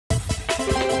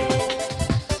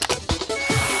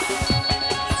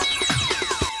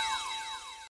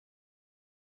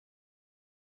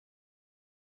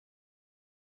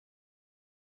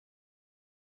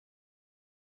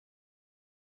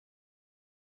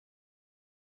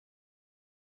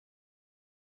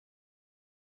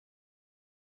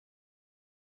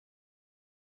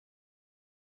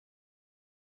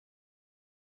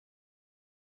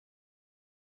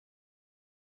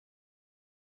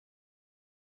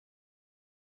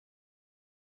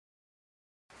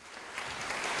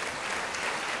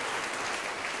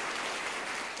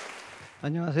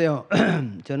안녕하세요.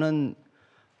 저는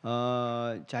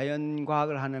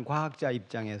자연과학을 하는 과학자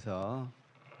입장에서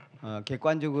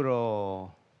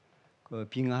객관적으로 그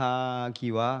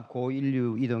빙하기와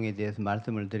고인류 이동에 대해서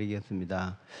말씀을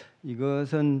드리겠습니다.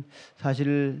 이것은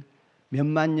사실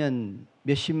몇만 년,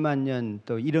 몇십만 년,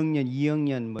 또 1억 년, 2억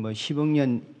년, 뭐 10억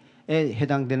년에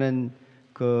해당되는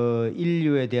그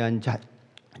인류에 대한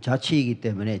자치이기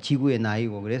때문에 지구의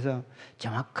나이고, 그래서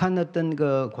정확한 어떤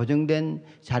그 고정된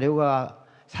자료가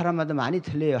사람마다 많이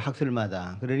틀려요.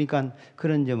 학술마다. 그러니까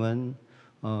그런 점은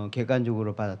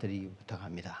객관적으로 받아들이기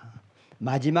부탁합니다.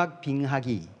 마지막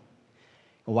빙하기,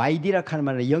 YD라고 하는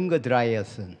말은 영거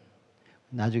드라이어슨,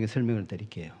 나중에 설명을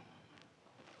드릴게요.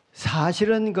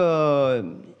 사실은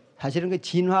그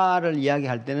진화를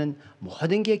이야기할 때는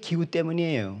모든 게 기후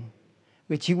때문이에요.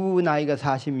 지구 나이가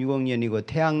 46억 년이고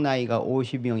태양 나이가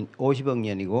 50억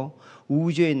년이고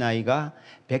우주의 나이가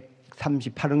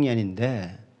 138억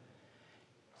년인데,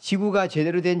 지구가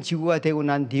제대로 된 지구가 되고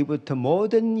난 뒤부터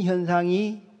모든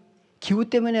현상이 기후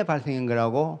때문에 발생한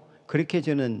거라고, 그렇게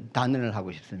저는 단언을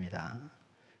하고 싶습니다.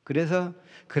 그래서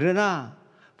그러나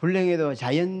불행히도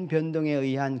자연 변동에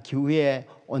의한 기후의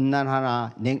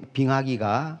온난화나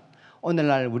빙하기가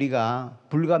오늘날 우리가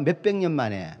불과 몇백 년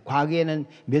만에, 과거에는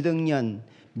몇억 년,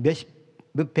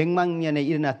 몇 백만 년에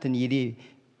일어났던 일이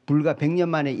불과 100년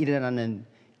만에 일어나는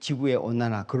지구의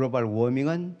온난화, 글로벌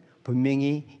워밍은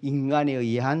분명히 인간에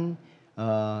의한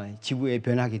지구의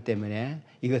변화이기 때문에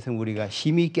이것은 우리가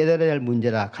심히 깨달아야 할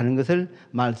문제라 하는 것을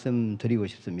말씀드리고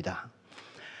싶습니다.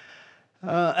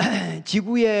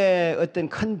 지구에 어떤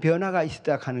큰 변화가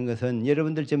있었다 하는 것은,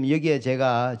 여러분들 좀 여기에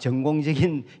제가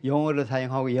전공적인 용어를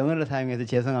사용하고 영어를 사용해서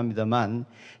죄송합니다만,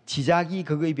 지자기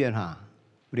극의 변화,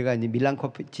 우리가 이제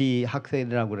밀란코비치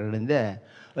학설이라고 그러는데,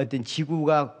 어떤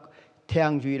지구가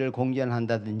태양 주위를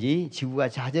공전한다든지 지구가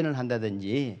자전을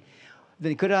한다든지,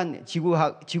 그러한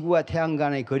지구와 태양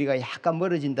간의 거리가 약간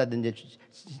멀어진다든지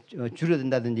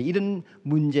줄어든다든지 이런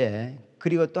문제,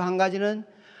 그리고 또 한 가지는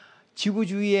지구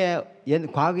주위에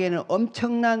과거에는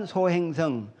엄청난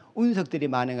소행성 운석들이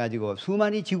많아가지고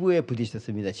수많이 지구에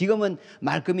부딪혔습니다. 지금은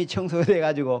말끔히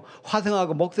청소돼가지고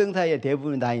화성하고 목성 사이에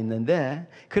대부분 다 있는데,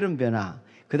 그런 변화.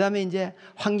 그 다음에 이제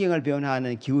환경을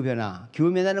변화하는 기후변화.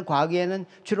 기후변화는 과거에는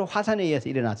주로 화산에 의해서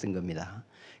일어났던 겁니다.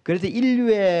 그래서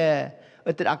인류의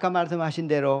어떤 아까 말씀하신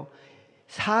대로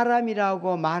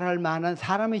사람이라고 말할 만한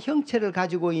사람의 형체를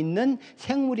가지고 있는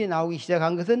생물이 나오기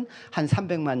시작한 것은 한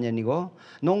 300만 년이고,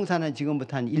 농사는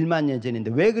지금부터 한 1만 년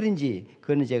전인데, 왜 그런지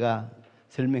그거는 제가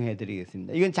설명해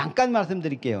드리겠습니다. 이건 잠깐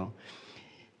말씀드릴게요.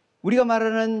 우리가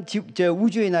말하는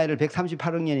우주의 나이를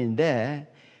 138억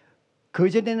년인데,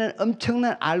 그전에는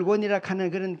엄청난 알곤이라고 하는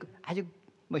그런 아주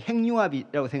뭐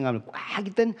핵융합이라고 생각하면 꽉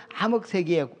있던 암흑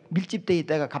세계에 밀집되어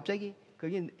있다가 갑자기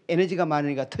거기 에너지가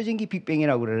많으니까 터진 게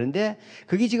빅뱅이라고 그러는데,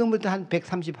 그게 지금부터 한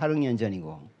 138억 년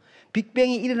전이고,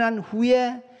 빅뱅이 일어난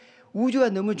후에 우주가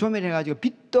너무 조멸해가지고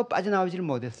빛도 빠져나오지를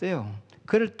못했어요.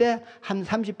 그럴 때 한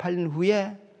 38년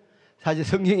후에, 사실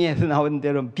성경에서 나온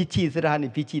대로 빛이 있으라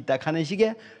하니 빛이 있다 하는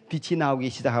식의 빛이 나오기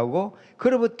시작하고,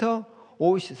 그로부터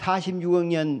 46억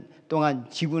년 동안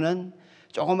지구는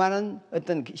조그마한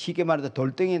어떤, 쉽게 말해서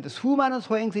돌덩이에 수많은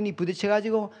소행성이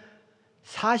부딪혀가지고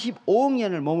 45억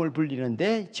년을 몸을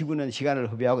불리는데, 지구는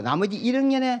시간을 허비하고 나머지 1억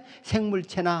년의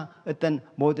생물체나 어떤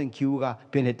모든 기후가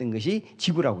변했던 것이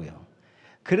지구라고요.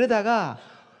 그러다가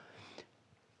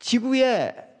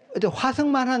지구에 어떤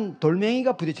화성만한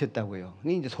돌멩이가 부딪혔다고요.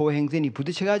 이제 소행성이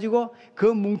부딪혀가지고 그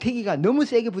뭉태기가 너무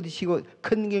세게 부딪히고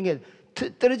큰 게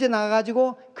떨어져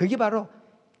나가가지고 그게 바로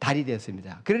달이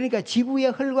됐습니다. 그러니까 지구에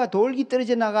흙과 돌기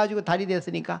떨어져 나가지고 달이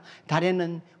됐으니까,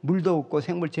 달에는 물도 없고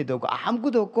생물체도 없고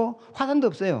아무것도 없고 화산도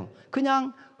없어요.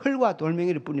 그냥 흙과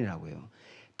돌멩이를 뿐이라고요.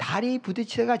 달이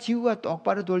부딪히다가 지구가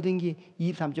똑바로 돌던 게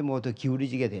 23.5도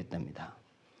기울어지게 됐답니다.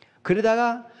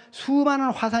 그러다가 수많은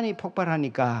화산이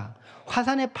폭발하니까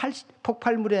화산의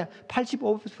폭발물의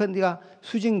 85%가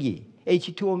수증기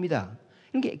H2O입니다.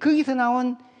 그러니까 거기서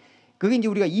나온, 그게 이제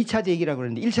우리가 2차 대기라고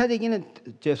그러는데, 1차 대기는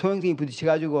소행성이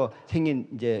부딪혀가지고 생긴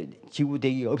이제 지구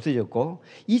대기가 없어졌고,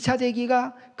 2차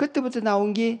대기가 그때부터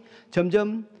나온 게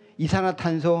점점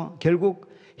이산화탄소,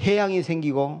 결국 해양이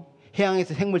생기고,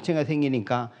 해양에서 생물체가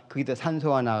생기니까 거기서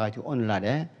산소가 나가지고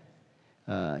오늘날의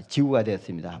지구가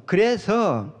됐습니다.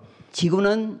 그래서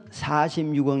지구는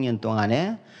 46억 년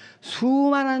동안에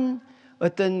수많은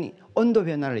어떤 온도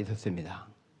변화를 있었습니다.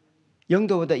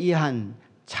 0도보다 이한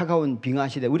차가운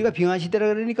빙하시대. 우리가 빙하시대라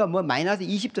그러니까 뭐 마이너스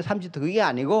 20도, 30도 그게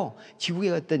아니고,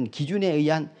 지구의 어떤 기준에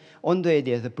의한 온도에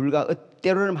대해서 불과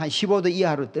때로는 한 15도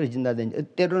이하로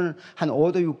떨어진다든지, 때로는 한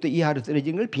 5도, 6도 이하로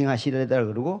떨어지는 걸 빙하시대라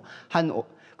그러고,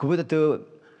 그보다 더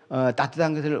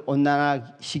따뜻한 것을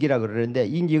온난화시키라 그러는데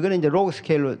이거는 이제 로그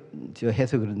스케일로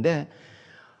해서 그런데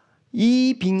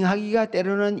이 빙하기가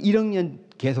때로는 1억 년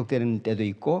계속되는 때도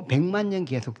있고 100만 년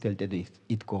계속될 때도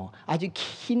있고 아주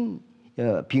긴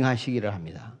빙하 시기를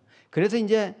합니다. 그래서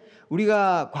이제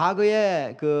우리가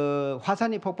과거에 그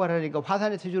화산이 폭발하니까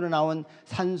화산에서 주로 나온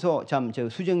산소,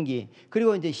 수증기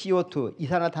그리고 이제 CO2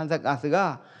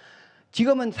 이산화탄소가스가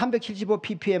지금은 375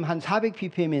 ppm 한 400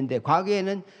 ppm인데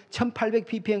과거에는 1800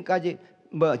 ppm까지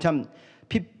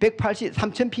 180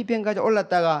 3000 ppm까지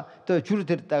올랐다가 또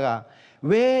줄어들었다가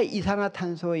왜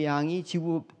이산화탄소 양이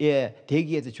지구의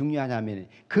대기에서 중요하냐면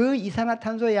그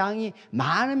이산화탄소 양이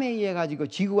많음에 의해 가지고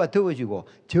지구가 더워지고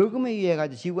적음에 의해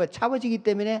가지고 지구가 차워지기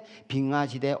때문에 빙하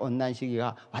시대 온난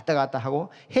시기가 왔다 갔다 하고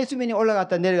해수면이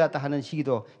올라갔다 내려갔다 하는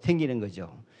시기도 생기는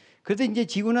거죠. 그래서 이제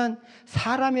지구는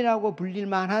사람이라고 불릴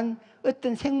만한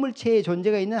어떤 생물체의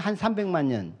존재가 있는 한 300만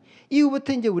년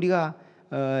이후부터 이제 우리가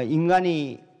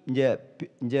인간이 이제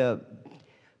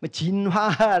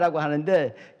진화라고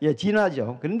하는데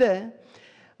진화죠. 그런데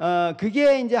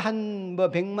그게 이제 한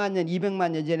 100만 년,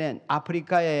 200만 년 전에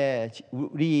아프리카에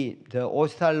우리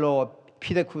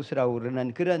오스트랄로피테쿠스라고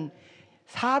그러는 그런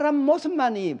사람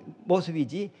모습만이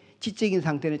모습이지 지적인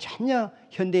상태는 전혀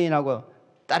현대인하고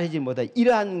따르지 못한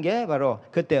이러한 게 바로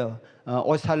그때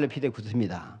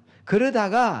오스트랄로피테쿠스입니다.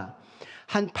 그러다가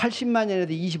한 80만 년에서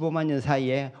 25만 년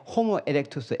사이에 호모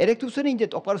에렉투스는 이제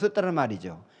똑바로 섰다는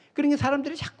말이죠. 그러니까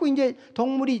사람들이 자꾸 이제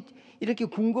동물이 이렇게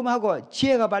궁금하고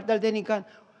지혜가 발달되니까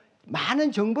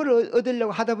많은 정보를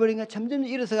얻으려고 하다 보니까 점점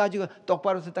일어서 가지고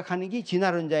똑바로 섰다 하는 게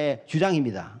진화론자의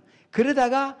주장입니다.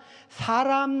 그러다가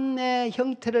사람의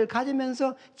형태를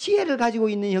가지면서 지혜를 가지고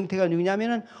있는 형태가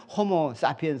누구냐면은 호모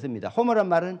사피엔스입니다. 호모란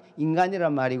말은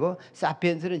인간이란 말이고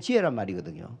사피엔스는 지혜란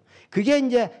말이거든요. 그게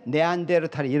이제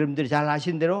네안데르탈 여러분들이 잘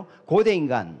아시는 대로 고대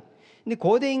인간. 근데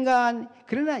고대 인간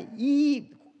그러나 이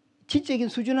지적인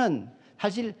수준은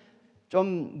사실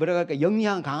좀 뭐라 할까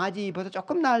영리한 강아지보다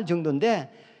조금 나을 정도인데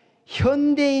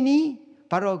현대인이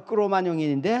바로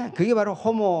크로마뇽인인데 그게 바로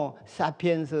호모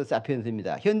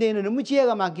사피엔스입니다. 현대인은 너무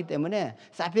지혜가 많기 때문에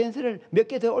사피엔스를 몇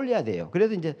개 더 올려야 돼요.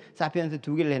 그래서 이제 사피엔스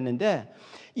 2개를 했는데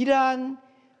이러한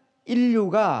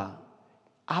인류가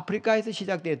아프리카에서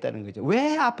시작되었다는 거죠.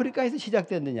 왜 아프리카에서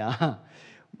시작됐느냐?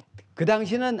 그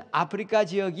당시는 아프리카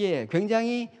지역에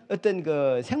굉장히 어떤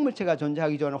그 생물체가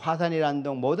존재하기 전에 화산이라는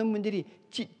등 모든 분들이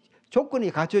조건이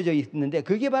갖춰져 있는데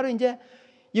그게 바로 이제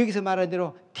여기서 말한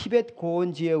대로 티베트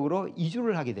고원 지역으로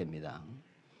이주를 하게 됩니다.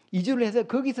 이주를 해서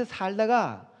거기서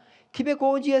살다가 티베트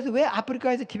고원 지역에서 왜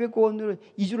아프리카에서 티베트 고원으로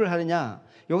이주를 하느냐?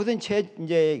 여기서는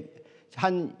이제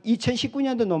한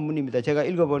 2019년도 논문입니다. 제가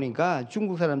읽어보니까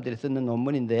중국 사람들이 쓰는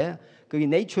논문인데 거기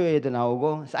네이처에도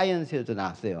나오고 사이언스에도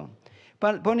나왔어요.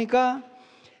 보니까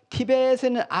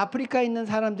티베트에는 아프리카에 있는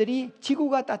사람들이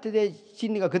지구가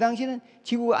따뜻해지니까 그 당시는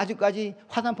지구가 아직까지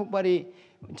화산 폭발이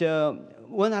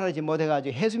원활하지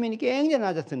못해가지고 해수면이 굉장히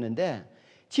낮았었는데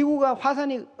지구가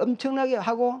화산이 엄청나게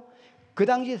하고 그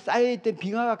당시 쌓여있던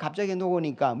빙하가 갑자기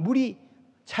녹으니까 물이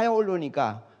차여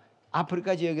올라오니까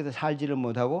아프리카 지역에서 살지를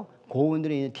못하고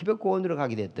고원으로 있는 티베트 고원으로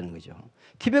가게 됐다는 거죠.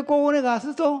 티베트 고원에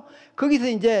가서도 거기서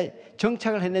이제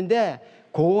정착을 했는데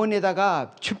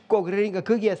고원에다가 춥고 그러니까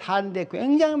거기에 사는데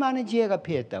굉장히 많은 지혜가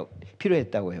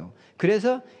필요했다고요.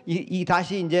 그래서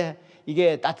다시 이제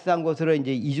이게 따뜻한 곳으로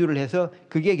이제 이주를 해서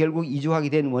그게 결국 이주하게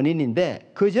된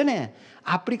원인인데 그 전에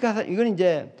아프리카 이건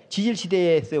이제 지질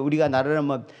시대에서 우리가 나라는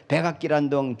뭐 백악기란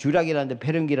등 주락이란 등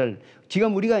페른기를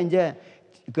지금 우리가 이제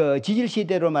그 지질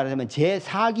시대로 말하자면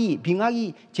제4기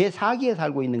빙하기 제4기에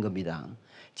살고 있는 겁니다.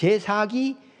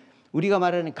 제4기 우리가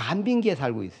말하는 간빙기에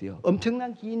살고 있어요.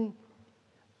 엄청난 긴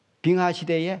빙하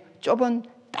시대에 좁은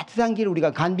따뜻한 길을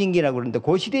우리가 간빙기라고 그러는데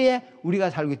그 시대에 우리가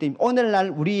살고 있기 때문에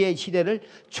오늘날 우리의 시대를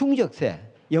충적세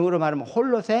영어로 말하면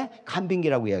홀로세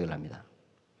간빙기라고 이야기를 합니다.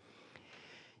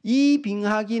 이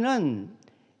빙하기는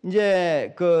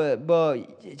이제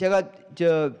제가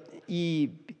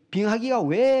이 빙하기가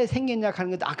왜 생겼냐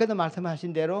하는 것도 아까도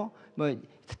말씀하신 대로 뭐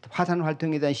화산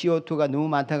활동에 대한 CO2가 너무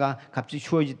많다가 갑자기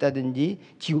추워졌다든지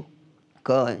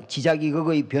지자기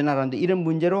그거의 변화라든지 이런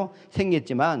문제로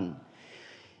생겼지만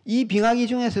이 빙하기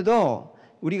중에서도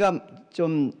우리가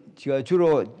좀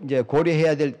주로 이제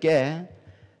고려해야 될 게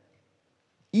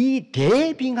이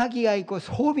대빙하기가 있고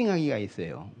소빙하기가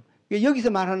있어요. 여기서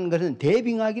말하는 것은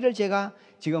대빙하기를 제가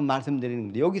지금 말씀드리는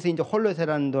겁니다. 여기서 이제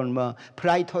홀로세라는 돈,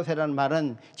 프라이토세라는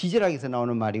말은 지질학에서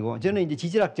나오는 말이고 저는 이제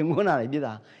지질학 전공은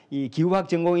아닙니다. 이 기후학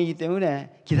전공이기 때문에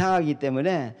기상학이기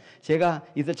때문에 제가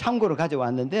이것을 참고로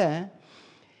가져왔는데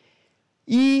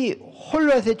이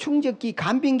홀로세 충적기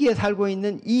간빙기에 살고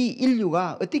있는 이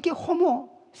인류가 어떻게 호모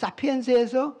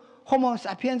사피엔스에서 호모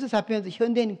사피엔스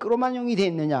현대인 크로마뇽이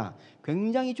됐느냐,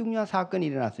 굉장히 중요한 사건이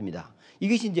일어났습니다.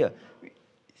 이것이 이제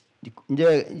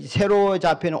새로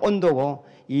잡히는 온도고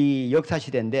이 역사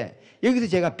시대인데, 여기서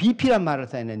제가 BP란 말을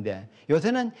썼는데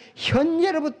요새는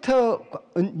현재로부터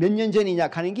몇 년 전이냐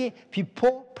하는 게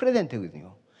비포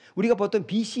프레젠트거든요. 우리가 보통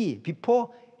BC,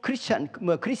 비포 크리스천,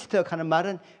 크리스트 하는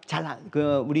말은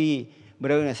우리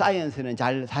뭐라 그러냐, 사이언스는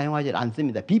잘 사용하지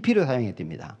않습니다. BP로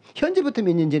사용했답니다. 현재부터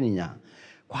몇 년 전이냐.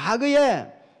 과거에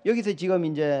여기서 지금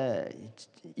이제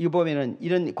이거 보면은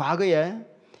이런 과거에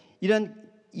이런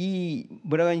이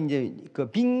뭐라고 이제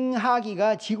그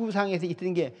빙하기가 지구상에서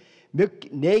있던 게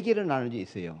네 개로 나눠져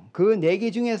있어요. 그 네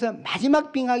개 중에서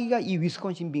마지막 빙하기가 이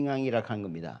위스콘신 빙하기라고 하는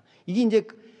겁니다. 이게 이제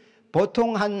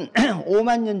보통 한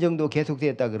 5만 년 정도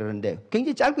계속되었다 그러는데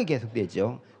굉장히 짧게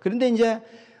계속됐죠. 그런데 이제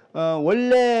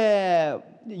원래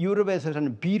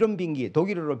유럽에서는 비론빙기,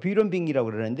 독일어로 비론빙기라고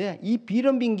그러는데 이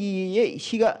비론빙기의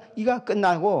이가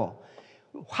끝나고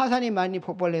화산이 많이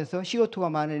폭발해서 CO2가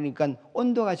많으니까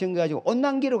온도가 증가해가지고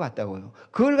온난기로 갔다고요.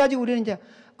 그걸 가지고 우리는 이제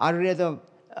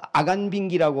아르레도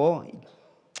아간빙기라고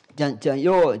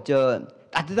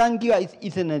따뜻한 기가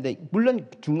있었는데, 물론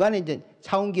중간에 이제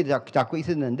차온기도 자꾸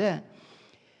있었는데,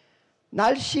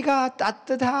 날씨가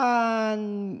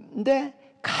따뜻한데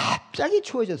갑자기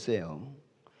추워졌어요.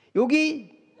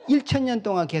 여기 1000년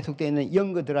동안 계속되는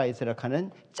영거 드라이스라고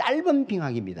하는 짧은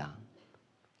빙하기입니다.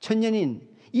 천년인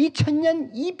이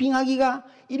천년 이 빙하기가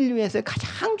인류에서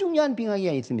가장 중요한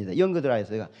빙하기가 있습니다. 영거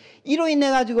드라이스가 이로 인해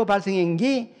가지고 발생한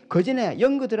게, 그전에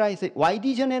영거 드라이스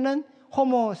YD 전에는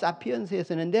호모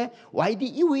사피엔스였었는데 YD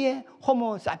이후에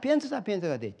호모 사피엔스가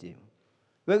됐지요.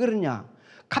 왜 그러냐?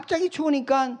 갑자기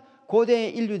추우니까 고대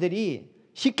인류들이,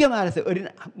 쉽게 말해서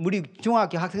우리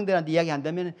중학교 학생들한테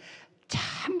이야기한다면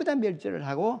전부 다 멸절을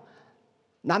하고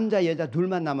남자 여자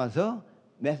둘만 남아서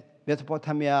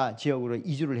메소포타미아 지역으로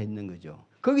이주를 했는 거죠.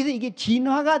 거기서 이게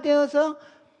진화가 되어서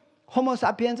호모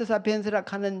사피엔스라고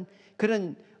하는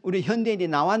그런 우리 현대인이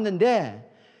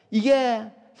나왔는데, 이게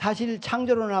사실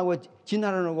창조론하고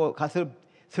진화론하고 가서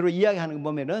서로 이야기하는 거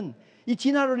보면은 이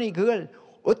진화론이 그걸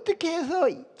어떻게 해서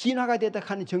진화가 됐다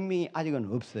하는 증명이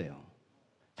아직은 없어요.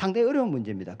 상당히 어려운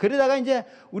문제입니다. 그러다가 이제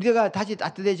우리가 다시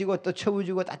따뜻해지고 또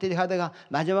추워지고 따뜻해하다가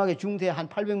마지막에 중세 한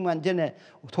 800만 전에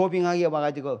소빙하기가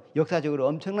와가지고 역사적으로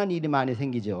엄청난 일이 많이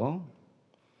생기죠.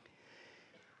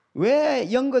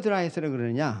 왜 영거 드라이스를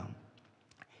그러느냐?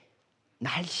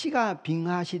 날씨가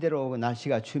빙하 시대로 오고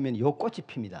날씨가 추우면 요 꽃이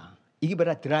핍니다. 이게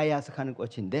뭐라 드라이아스 하는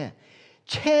꽃인데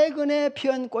최근에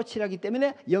피운 꽃이라기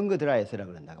때문에 영거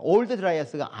드라이아스라고 그런다. 올드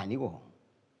드라이아스가 아니고,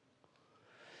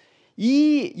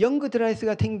 이 영거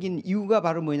드라이아스가 생긴 이유가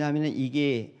바로 뭐냐면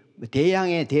이게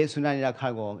대양의 대순환이라고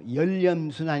하고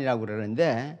연렴순환이라고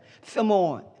그러는데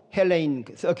서모 헬레인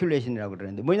서큘레이션이라고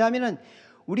그러는데, 뭐냐면은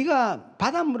우리가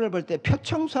바닷물을 볼 때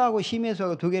표청수하고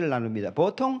심해수하고 두 개를 나눕니다.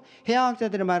 보통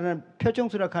해양학자들이 말하는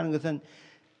표청수라고 하는 것은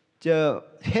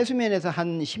해수면에서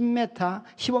한 10m,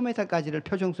 15m까지를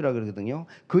표청수라고 그러거든요.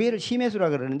 그 애를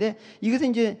심해수라고 그러는데,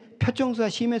 이것은 이제 표청수와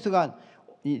심해수가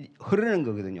흐르는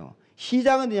거거든요.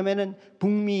 시작은 뭐냐면은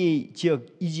북미 지역,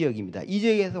 이 지역입니다. 이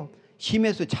지역에서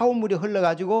심해수 차온물이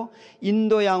흘러가지고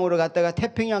인도양으로 갔다가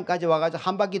태평양까지 와가지고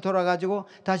한 바퀴 돌아가지고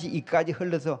다시 이까지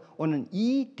흘러서 오는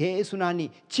이 대순환이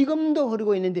지금도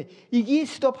흐르고 있는데, 이게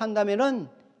스톱한다면은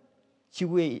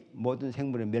지구의 모든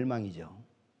생물의 멸망이죠.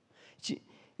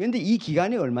 그런데 이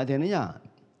기간이 얼마 되느냐?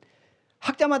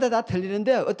 학자마다 다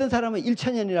틀리는데 어떤 사람은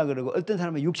 1000년이라 그러고 어떤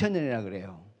사람은 6000년이라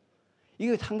그래요.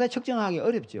 이거 상당히 측정하기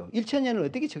어렵죠. 1000년을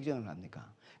어떻게 측정을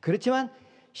합니까? 그렇지만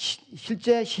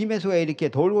실제 심해수가 이렇게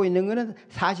돌고 있는 것은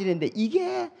사실인데,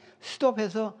 이게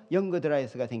스톱해서 영거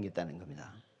드라이스가 생겼다는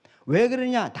겁니다. 왜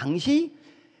그러냐? 당시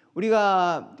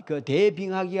우리가 그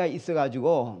대빙하기가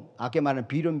있어가지고 아까 말한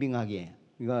비론 빙하기,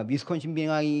 이거 위스콘신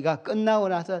빙하기가 끝나고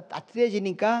나서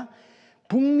따뜻해지니까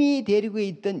북미 대륙에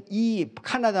있던 이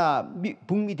카나다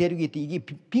북미 대륙에 있던 이게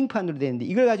빙판으로 되는데,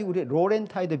 이걸 가지고 우리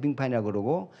로렌타이드 빙판이라고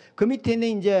그러고, 그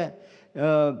밑에는 이제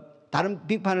다른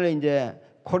빙판을 이제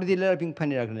코르딜레라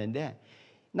빙판이라고 그러는데,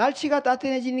 날씨가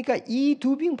따뜻해지니까 이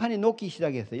두 빙판이 녹기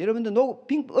시작했어요. 여러분들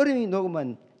얼음이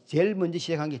녹으면 제일 먼저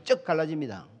시작한 게 쩍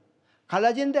갈라집니다.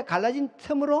 갈라지는데 갈라진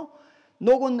틈으로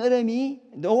녹은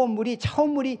물이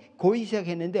차온물이 고이기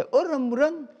시작했는데,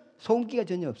 얼음물은 소금기가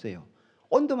전혀 없어요.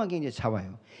 온도만 굉장히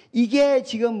차와요. 이게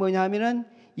지금 뭐냐면은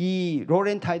이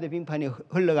로렌타이드 빙판이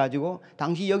흘러가지고,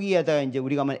 당시 여기에다가 이제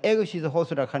우리가 하면 에그시스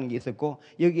호수라고 하는 게 있었고,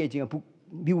 여기에 지금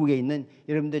미국에 있는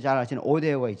여러분들 잘 아시는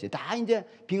오데오가 있어요. 다 이제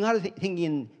빙하로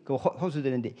생긴 그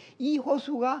호수들인데, 이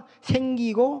호수가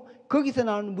생기고 거기서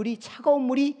나오는 물이, 차가운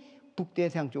물이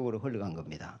북대서양 쪽으로 흘러간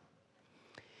겁니다.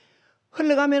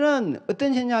 흘러가면은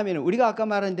어떤 현상이냐면 우리가 아까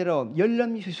말한 대로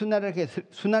열섬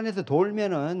순환해서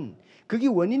돌면은 그게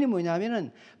원인이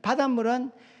뭐냐면은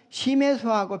바닷물은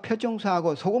심해수하고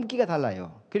표정수하고 소금기가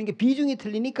달라요. 그러니까 비중이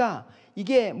틀리니까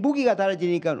이게 무기가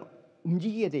달라지니까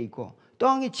움직이게 돼 있고 또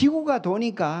한 게 지구가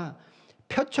도니까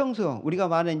표청수 우리가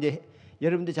말하는 이제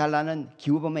여러분들 잘 아는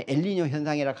기후 보면 엘니뇨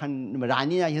현상이라 하는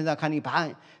라니냐 현상 하는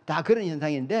게 다 그런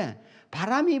현상인데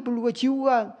바람이 불고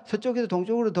지구가 서쪽에서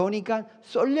동쪽으로 도니까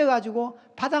쏠려가지고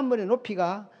바닷물의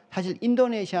높이가 사실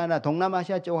인도네시아나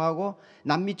동남아시아 쪽하고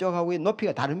남미 쪽하고의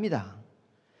높이가 다릅니다.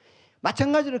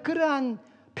 마찬가지로 그러한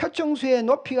표청수의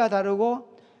높이가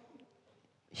다르고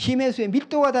심해수의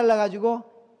밀도가 달라가지고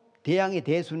대양의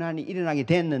대순환이 일어나게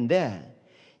됐는데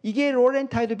이게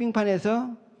로렌타이드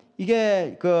빙판에서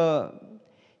이게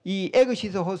이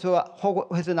에그시스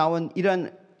호수에서 나온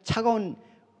이런 차가운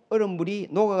얼음물이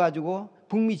녹아가지고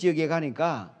북미 지역에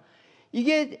가니까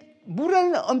이게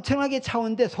물은 엄청나게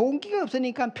차오는데 소금기가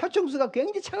없으니까 표청수가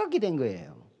굉장히 차갑게 된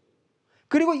거예요.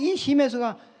 그리고 이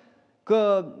심해수가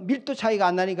밀도 차이가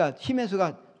안 나니까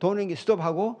심해수가 도는 게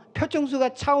스톱하고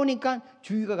표청수가 차오니까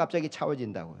주위가 갑자기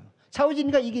차워진다고요.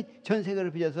 차워지니까 이게 전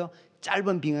세계를 빚어서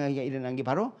짧은 빙하기가 일어난 게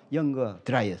바로 영거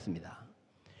드라이였습니다.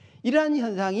 이러한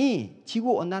현상이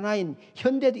지구온난화인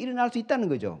현대도 일어날 수 있다는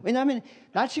거죠. 왜냐하면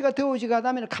날씨가 더워지고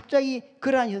하다면 갑자기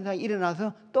그러한 현상이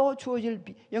일어나서 또 추워질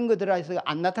영거 드라이스가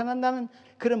안 나타난다는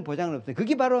그런 보장은 없어요.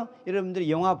 그게 바로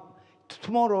여러분들이 영화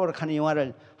투모로우라고 하는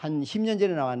영화를 한 10년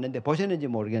전에 나왔는데 보셨는지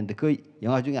모르겠는데 그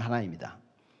영화 중에 하나입니다.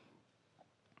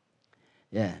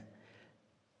 예.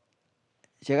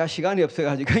 제가 시간이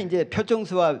없어가지고 이제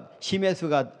표청수와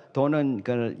심해수가 도는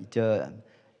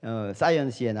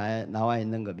사이언스에 나와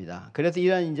있는 겁니다. 그래서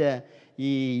이런 이제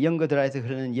이 영거 드라이에서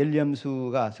흐르는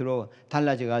열염수가 서로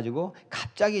달라져 가지고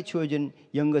갑자기 추워진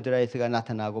영거 드라이스가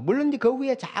나타나고 물론 이제 그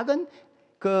후에 작은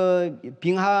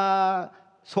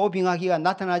소빙하기가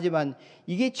나타나지만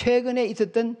이게 최근에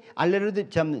있었던 알레르드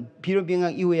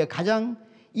비료빙하기 이후에 가장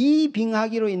이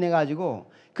빙하기로 인해 가지고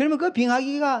그러면 그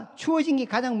빙하기가 추워진 게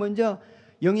가장 먼저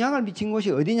영향을 미친 곳이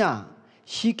어디냐?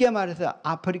 쉽게 말해서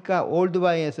아프리카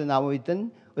올드바이에서 나와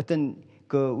있던 어떤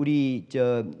우리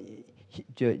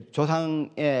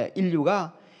조상의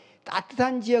인류가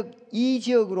따뜻한 지역 이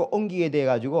지역으로 옮기게 돼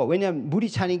가지고 왜냐하면 물이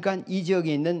차니까 이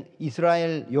지역에 있는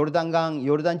이스라엘 요르단강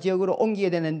요르단 지역으로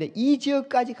옮기게 되는데 이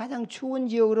지역까지 가장 추운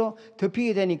지역으로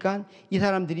덮이게 되니까 이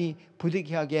사람들이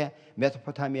부득이하게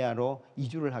메소포타미아로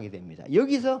이주를 하게 됩니다.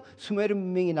 여기서 수메르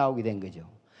문명이 나오게 된 거죠.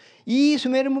 이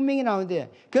수메르 문명이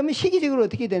나오는데 그러면 시기적으로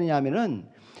어떻게 되느냐 하면은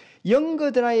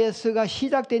영거 드라이에스가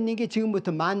시작된 게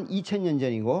지금부터 12,000년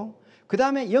전이고 그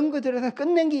다음에 영거 드라이에스가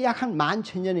끝낸 게 약 한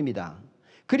 11,000년입니다.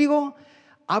 그리고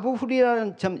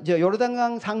아부후리라는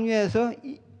요르단강 상류에서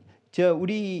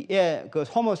우리의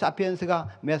호모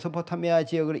사피엔스가 메소포타미아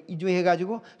지역으로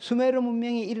이주해가지고 수메르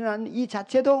문명이 일어난 이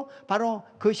자체도 바로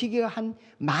그 시기가 한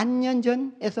 10,000년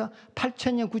전에서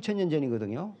 8,000년, 9,000년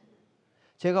전이거든요.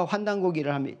 제가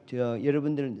환단고기를 하면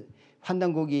여러분들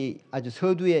환단고기 아주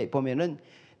서두에 보면은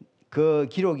그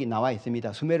기록이 나와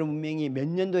있습니다. 수메르 문명이 몇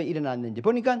년도에 일어났는지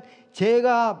보니까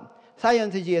제가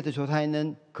사이언스지에서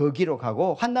조사했는 그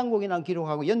기록하고 환단고기랑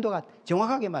기록하고 연도가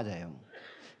정확하게 맞아요.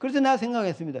 그래서 내가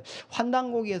생각했습니다.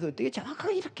 환단고기에서 어떻게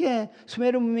정확하게 이렇게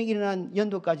수메르 문명이 일어난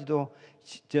연도까지도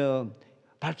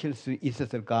밝힐 수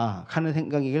있었을까 하는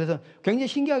생각이 그래서 굉장히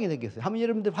신기하게 느꼈어요. 한번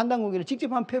여러분들 환단고기를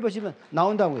직접 한번 펴보시면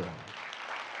나온다고요.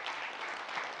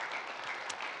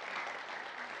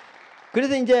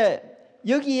 그래서 이제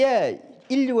여기에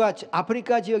인류가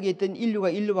아프리카 지역에 있던 인류가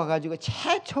일로 와가지고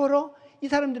최초로 이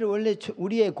사람들이 원래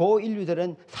우리의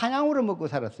고인류들은 사냥으로 먹고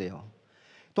살았어요.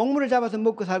 동물을 잡아서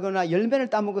먹고 살거나 열매를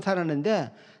따먹고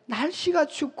살았는데 날씨가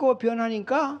춥고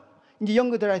변하니까 이제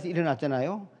영거 드라이에서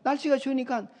일어났잖아요. 날씨가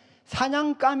추우니까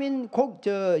사냥감인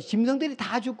짐승들이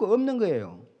다 죽고 없는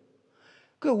거예요.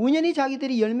 그 우연히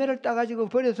자기들이 열매를 따가지고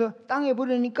버려서 땅에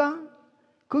버리니까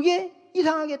그게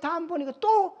이상하게 다음 보니까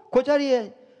또 그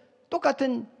자리에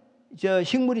똑같은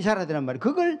식물이 자라더란 말이에요.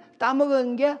 그걸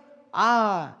따먹은 게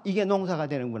이게 농사가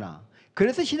되는구나.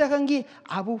 그래서 시작한 게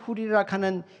아부후리라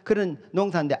하는 그런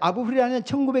농사인데 아부후리라는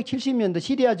 1970년도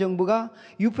시리아 정부가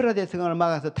유프라데스 강을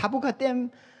막아서 타부카 댐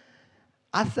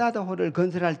아사드호를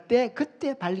건설할 때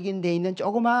그때 발견되어 있는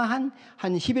조그마한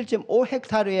한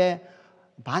 11.5헥타르의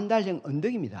반달형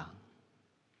언덕입니다.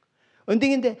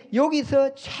 언덕인데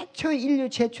여기서 인류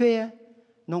최초의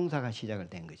농사가 시작을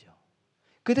된 거죠.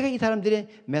 그때가 이 사람들이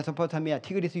메소포타미아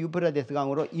티그리스 유프라데스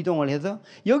강으로 이동을 해서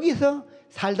여기서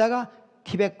살다가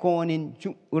티벳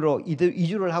공원으로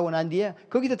이주를 하고 난 뒤에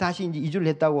거기서 다시 이제 이주를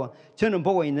했다고 저는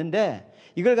보고 있는데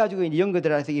이걸 가지고 이제 영거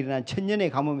드라이에서 일어난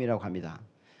천년의 가뭄이라고 합니다.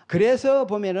 그래서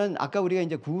보면은 아까 우리가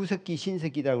이제 구석기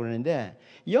신석기라고 그러는데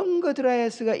영거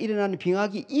드라이아스가 일어나는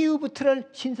빙하기 이후부터를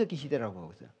신석기 시대라고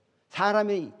하고 있어요.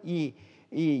 사람이 이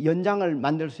연장을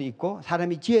만들 수 있고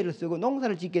사람이 지혜를 쓰고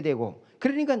농사를 짓게 되고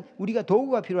그러니까 우리가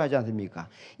도구가 필요하지 않습니까?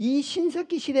 이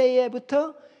신석기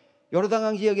시대에부터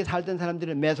요르단강 지역에 살던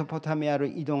사람들은 메소포타미아로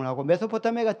이동을 하고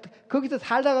메소포타미아가 거기서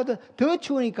살다가도 더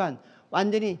추우니까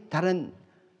완전히 다른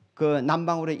그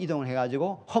남방으로 이동을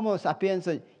해가지고 호모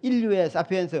사피엔스 인류의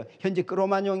사피엔스 현재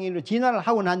크로마뇽인으로 진화를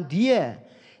하고 난 뒤에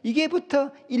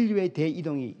이게부터 인류의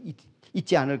대이동이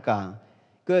있지 않을까.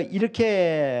 그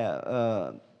이렇게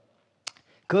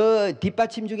그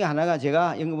뒷받침 중에 하나가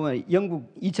제가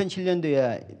영국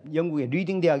 2007년도에 영국의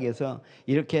리딩 대학에서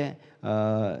이렇게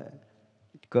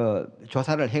그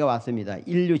조사를 해왔습니다.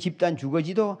 인류 집단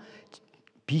주거지도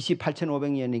BC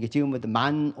 8,500년이니까 지금부터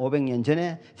 1,500년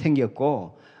전에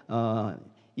생겼고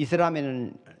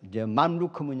이슬람에는 이제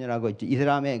맘루크 문화라고 있죠.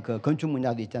 이슬람의 그 건축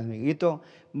문화도 있잖아요. 이게 또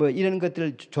뭐 이런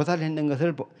것들을 조사를 했는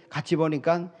것을 같이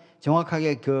보니까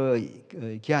정확하게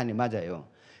그 기한이 맞아요.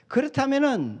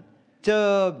 그렇다면은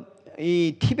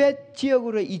이 티베트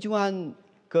지역으로 이주한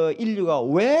그 인류가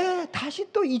왜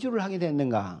다시 또 이주를 하게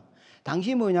됐는가?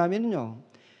 당시 뭐냐면요.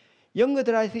 영거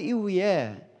드라이아스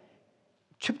이후에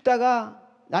춥다가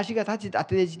날씨가 다시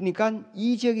따뜻해지니까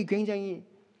이 지역이 굉장히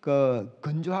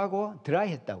건조하고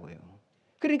드라이했다고요.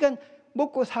 그러니까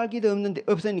먹고 살기도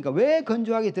없으니까 왜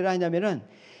건조하게 드라이냐면은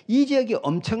이 지역이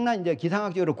엄청난 이제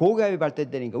기상학적으로 고기압이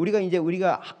발달되니까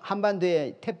우리가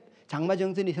한반도에 장마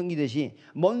정선이 생기듯이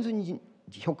몬순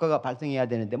효과가 발생해야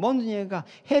되는데 몬순 효과가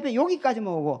해변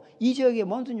여기까지만 오고 이 지역에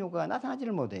몬순 효과가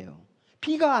나타나지를 못해요.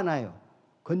 비가 안 와요.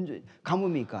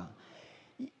 가뭄이니까.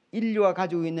 인류가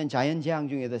가지고 있는 자연 재앙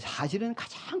중에서 사실은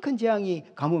가장 큰 재앙이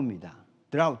가뭄입니다.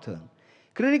 드라우트.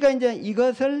 그러니까 이제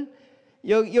이것을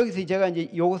여기서 제가 이제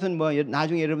이것은 뭐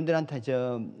나중에 여러분들한테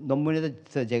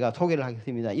논문에서 제가 소개를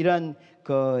하겠습니다. 이러한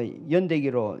그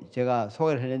연대기로 제가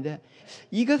소개를 했는데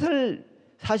이것을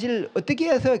사실 어떻게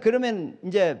해서 그러면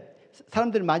이제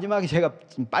사람들 마지막에 제가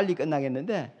빨리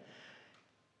끝나겠는데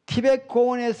티베트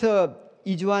고원에서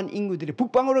이주한 인구들이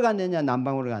북방으로 갔느냐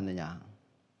남방으로 갔느냐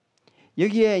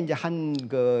여기에 이제 한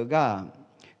거가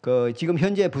지금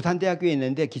현재 부산대학교에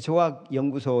있는데 기초과학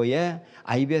연구소에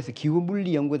IBS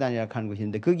기후물리연구단이라고 하는 것이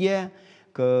있는데 거기에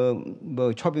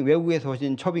뭐 외국에서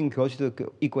오신 초빙 교수도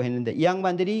있고 했는데 이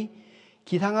양반들이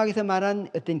기상학에서 말한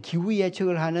어떤 기후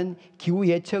예측을 하는 기후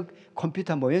예측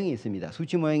컴퓨터 모형이 있습니다.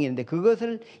 수치 모형이 있는데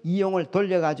그것을 이용을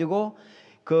돌려가지고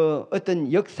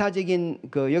어떤 역사적인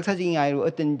아니고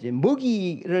어떤 이제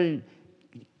먹이를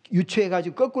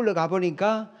유추해가지고 거꾸로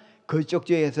가보니까 그쪽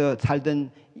지역에서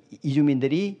살던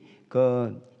이주민들이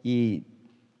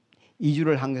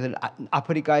이주를 한 것을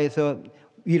아프리카에서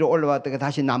위로 올라왔다가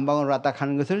다시 남방으로 왔다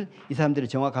하는 것을 이 사람들이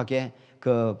정확하게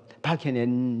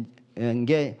밝혀낸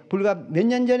게 불과 몇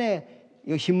년 전에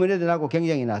신문에도 나고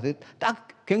굉장히 나서 딱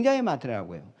굉장히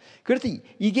많더라고요. 그래서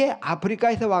이게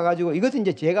아프리카에서 와가지고 이것은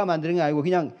이제 제가 만드는 게 아니고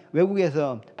그냥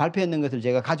외국에서 발표했는 것을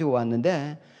제가 가지고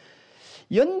왔는데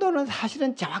연도는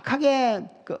사실은 정확하게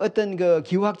어떤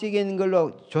기후학적인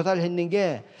걸로 조사를 했는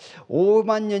게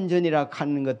 5만 년 전이라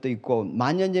하는 것도 있고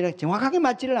 1만 년 전이라 정확하게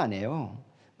맞지를 않아요.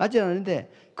 맞지는 않는데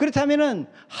그렇다면은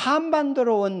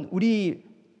한반도로 온 우리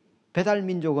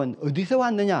배달민족은 어디서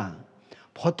왔느냐?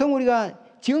 보통 우리가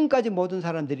지금까지 모든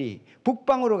사람들이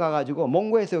북방으로 가가지고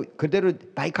몽고에서 그대로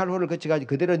바이칼호를 거쳐가지고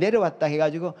그대로 내려왔다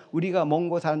해가지고 우리가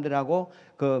몽고 사람들하고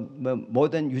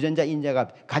모든 유전자 인자가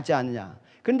같지 않느냐?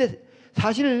 그런데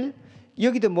사실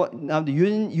여기도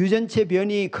유전체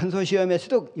변이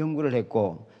컨소시엄에서도 연구를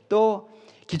했고 또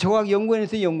기초과학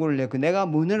연구원에서 연구를 했고 내가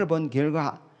문헌을 본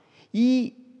결과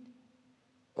이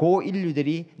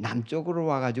고인류들이 남쪽으로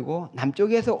와가지고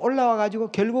남쪽에서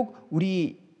올라와가지고 결국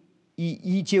우리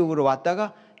이 지역으로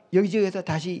왔다가 여기 지역에서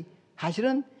다시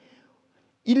사실은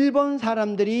일본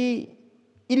사람들이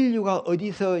인류가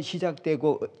어디서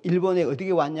시작되고 일본에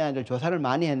어떻게 왔냐를 조사를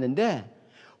많이 했는데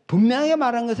분명하게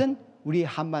말한 것은 우리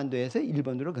한반도에서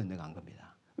일본으로 건너간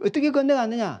겁니다. 어떻게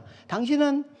건너갔느냐?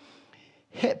 당신은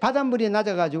바닷물이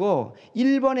낮아가지고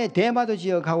일본의 대마도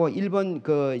지역하고 일본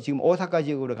지금 오사카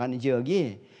지역으로 가는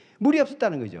지역이 물이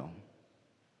없었다는 거죠.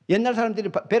 옛날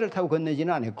사람들이 배를 타고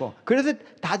건너지는 않았고 그래서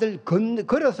다들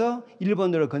걸어서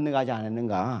일본으로 건너가지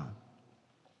않았는가?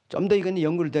 좀 더 이건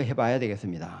연구를 더 해봐야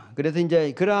되겠습니다. 그래서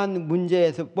이제 그러한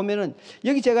문제에서 보면은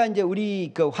여기 제가 이제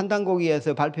우리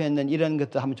환단고기에서 발표했는 이런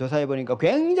것도 한번 조사해 보니까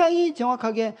굉장히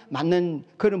정확하게 맞는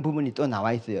그런 부분이 또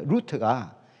나와 있어요.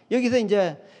 루트가 여기서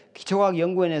이제 기초과학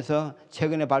연구원에서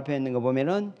최근에 발표했는 거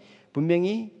보면은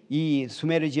분명히 이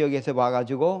수메르 지역에서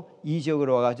와가지고 이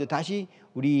지역으로 와가지고 다시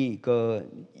우리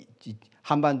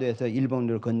한반도에서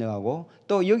일본으로 건너가고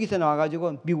또 여기서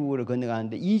나와가지고 미국으로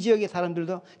건너가는데 이 지역의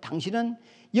사람들도 당신은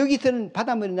여기서는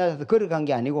바닷물이 낮아서 걸어간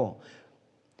게 아니고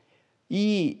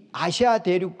이 아시아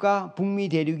대륙과 북미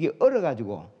대륙이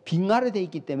얼어가지고 빙하로 돼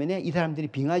있기 때문에 이 사람들이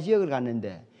빙하 지역을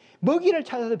갔는데 먹이를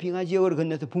찾아서 빙하 지역으로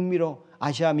건너서 북미로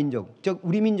아시아 민족, 즉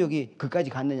우리 민족이 그까지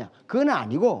갔느냐? 그건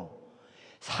아니고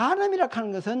사람이라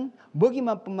하는 것은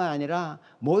먹이만 뿐만 아니라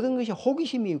모든 것이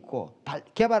호기심이 있고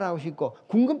개발하고 싶고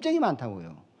궁금증이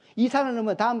많다고요. 이 산을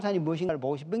넘어 다음 산이 무엇인가를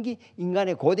보고 싶은 게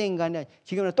인간의 고대 인간의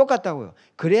지금은 똑같다고요.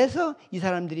 그래서 이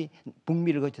사람들이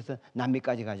북미를 거쳐서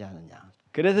남미까지 가지 않느냐.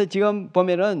 그래서 지금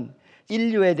보면은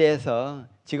인류에 대해서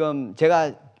지금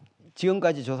제가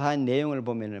지금까지 조사한 내용을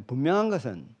보면은 분명한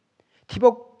것은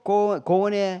티복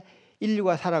고원에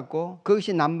인류가 살았고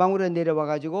그것이 남방으로 내려와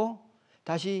가지고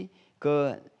다시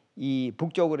이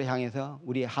북쪽으로 향해서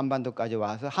우리 한반도까지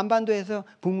와서 한반도에서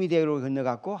북미 대륙으로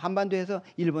건너갔고 한반도에서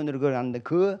일본으로 걸어가는데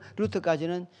그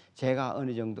루트까지는 제가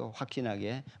어느 정도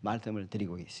확신하게 말씀을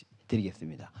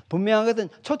드리겠습니다. 분명한 것은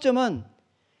초점은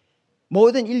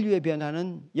모든 인류의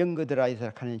변화는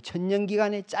영거드라이스라는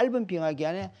천년기간의 짧은 빙하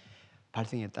기간에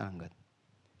발생했다는 것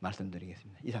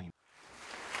말씀드리겠습니다. 이상입니다.